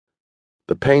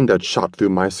The pain that shot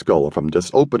through my skull from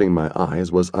just opening my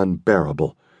eyes was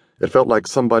unbearable. It felt like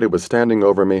somebody was standing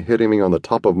over me, hitting me on the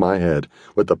top of my head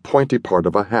with the pointy part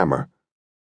of a hammer.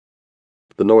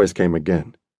 The noise came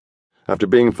again. After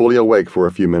being fully awake for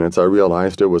a few minutes, I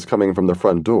realized it was coming from the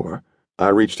front door. I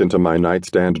reached into my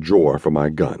nightstand drawer for my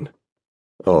gun.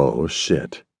 "Oh,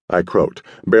 shit," I croaked,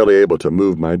 barely able to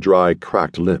move my dry,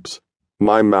 cracked lips.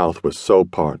 My mouth was so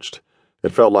parched.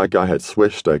 It felt like I had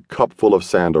swished a cup full of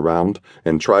sand around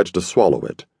and tried to swallow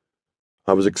it.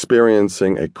 I was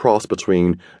experiencing a cross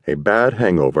between a bad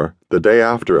hangover, the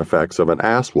day-after effects of an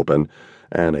ass-whooping,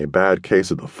 and a bad case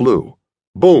of the flu.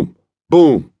 Boom!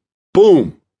 Boom!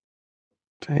 Boom!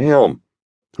 Damn!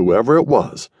 Whoever it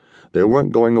was, they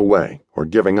weren't going away or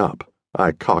giving up.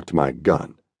 I cocked my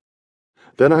gun.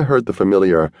 Then I heard the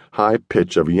familiar high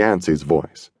pitch of Yancey's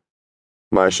voice.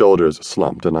 My shoulders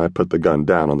slumped and I put the gun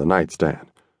down on the nightstand.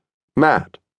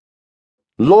 "Matt!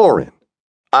 Lauren!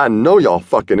 I know y'all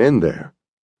fucking in there."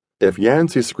 If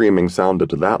Yancey's screaming sounded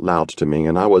that loud to me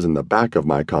and I was in the back of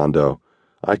my condo,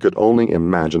 I could only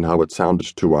imagine how it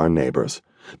sounded to our neighbors.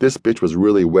 This bitch was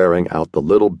really wearing out the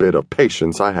little bit of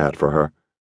patience I had for her.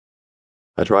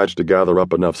 I tried to gather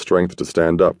up enough strength to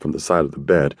stand up from the side of the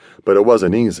bed, but it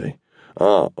wasn't easy.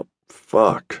 "Oh,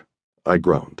 fuck," I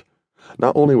groaned.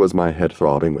 Not only was my head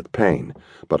throbbing with pain,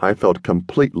 but I felt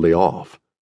completely off.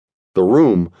 The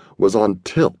room was on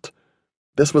tilt.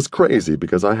 This was crazy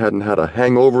because I hadn't had a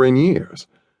hangover in years.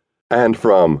 And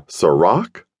from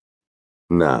Ciroc?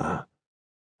 Nah,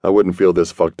 I wouldn't feel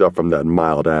this fucked up from that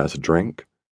mild-ass drink.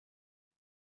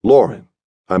 "Lauren,"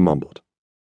 I mumbled.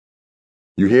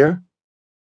 "You here?"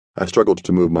 I struggled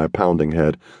to move my pounding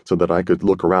head so that I could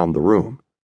look around the room.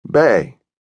 "Bae,"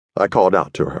 I called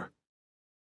out to her.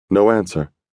 No answer.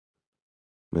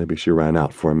 Maybe she ran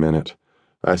out for a minute,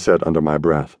 I said under my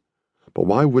breath. But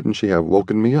why wouldn't she have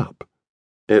woken me up?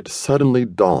 It suddenly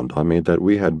dawned on me that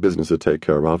we had business to take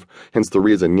care of, hence the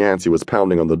reason Yancey was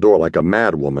pounding on the door like a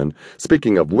madwoman.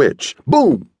 Speaking of which,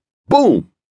 boom! Boom!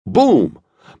 Boom!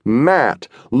 "Matt!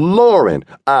 Lauren!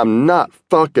 I'm not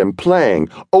fucking playing!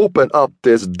 Open up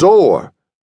this door!"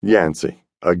 Yancey,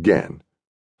 again.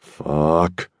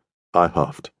 "Fuck," I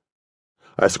huffed.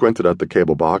 I squinted at the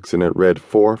cable box and it read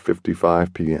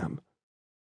 4:55 p.m.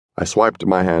 I swiped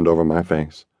my hand over my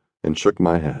face and shook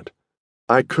my head.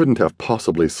 I couldn't have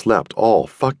possibly slept all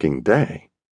fucking day.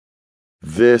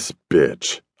 "This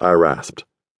bitch," I rasped.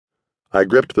 I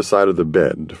gripped the side of the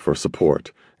bed for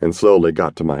support and slowly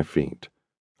got to my feet.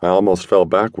 I almost fell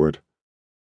backward.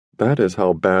 That is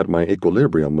how bad my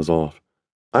equilibrium was off.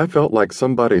 I felt like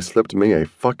somebody slipped me a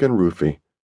fucking roofie.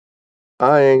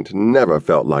 I ain't never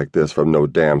felt like this from no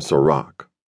damn Ciroc.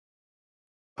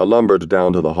 I lumbered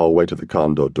down to the hallway to the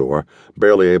condo door,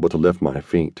 barely able to lift my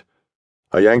feet.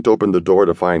 I yanked open the door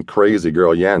to find crazy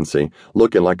girl Yancey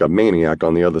looking like a maniac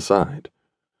on the other side.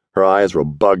 Her eyes were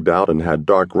bugged out and had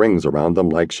dark rings around them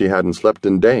like she hadn't slept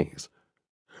in days.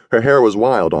 Her hair was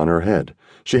wild on her head.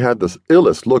 She had the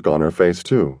illest look on her face,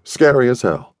 too, scary as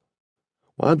hell.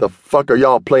 "Why the fuck are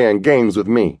y'all playing games with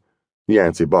me?"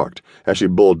 Yancey barked as she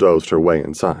bulldozed her way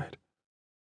inside.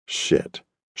 Shit.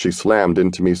 She slammed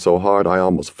into me so hard I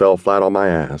almost fell flat on my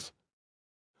ass.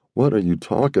 "What are you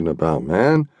talking about,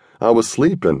 man? I was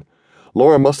sleeping.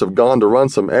 Lauren must have gone to run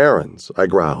some errands," I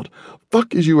growled.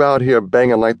 "Fuck is you out here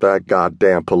banging like that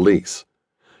goddamn police?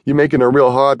 You making it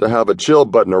real hard to have a chill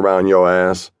button around your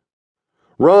ass."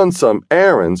 "Run some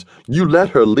errands? You let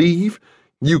her leave?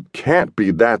 You can't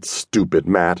be that stupid,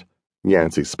 Matt,"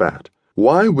 Yancey spat.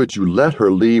 "Why would you let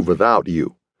her leave without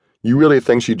you? You really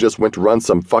think she just went to run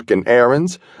some fucking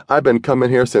errands? I've been coming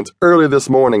here since early this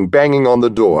morning banging on the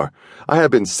door. I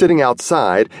have been sitting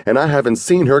outside and I haven't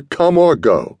seen her come or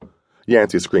go,"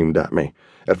 Yancey screamed at me.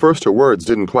 At first her words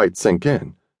didn't quite sink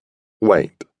in.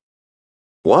 "Wait.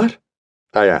 What?"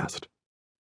 I asked.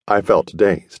 I felt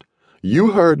dazed.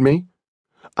 "You heard me.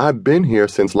 I've been here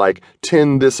since like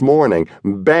 10 this morning,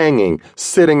 banging,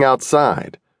 sitting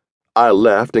outside. I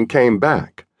left and came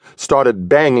back, started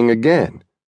banging again.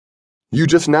 You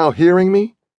just now hearing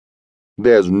me?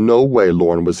 There's no way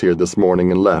Lauren was here this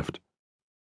morning and left."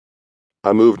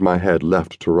 I moved my head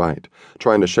left to right,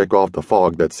 trying to shake off the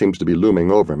fog that seemed to be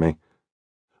looming over me.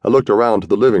 I looked around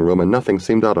the living room and nothing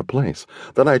seemed out of place.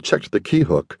 Then I checked the key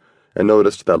hook and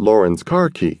noticed that Lauren's car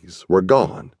keys were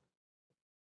gone.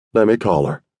 "Let me call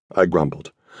her," I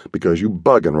grumbled, "because you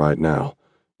bugging right now.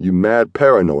 You mad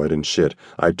paranoid and shit.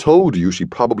 I told you she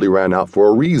probably ran out for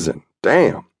a reason.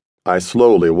 Damn." I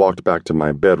slowly walked back to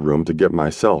my bedroom to get my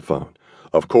cell phone.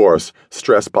 Of course,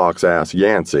 stress-box-ass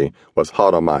Yancey was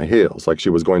hot on my heels like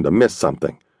she was going to miss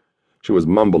something. She was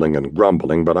mumbling and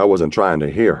grumbling, but I wasn't trying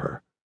to hear her.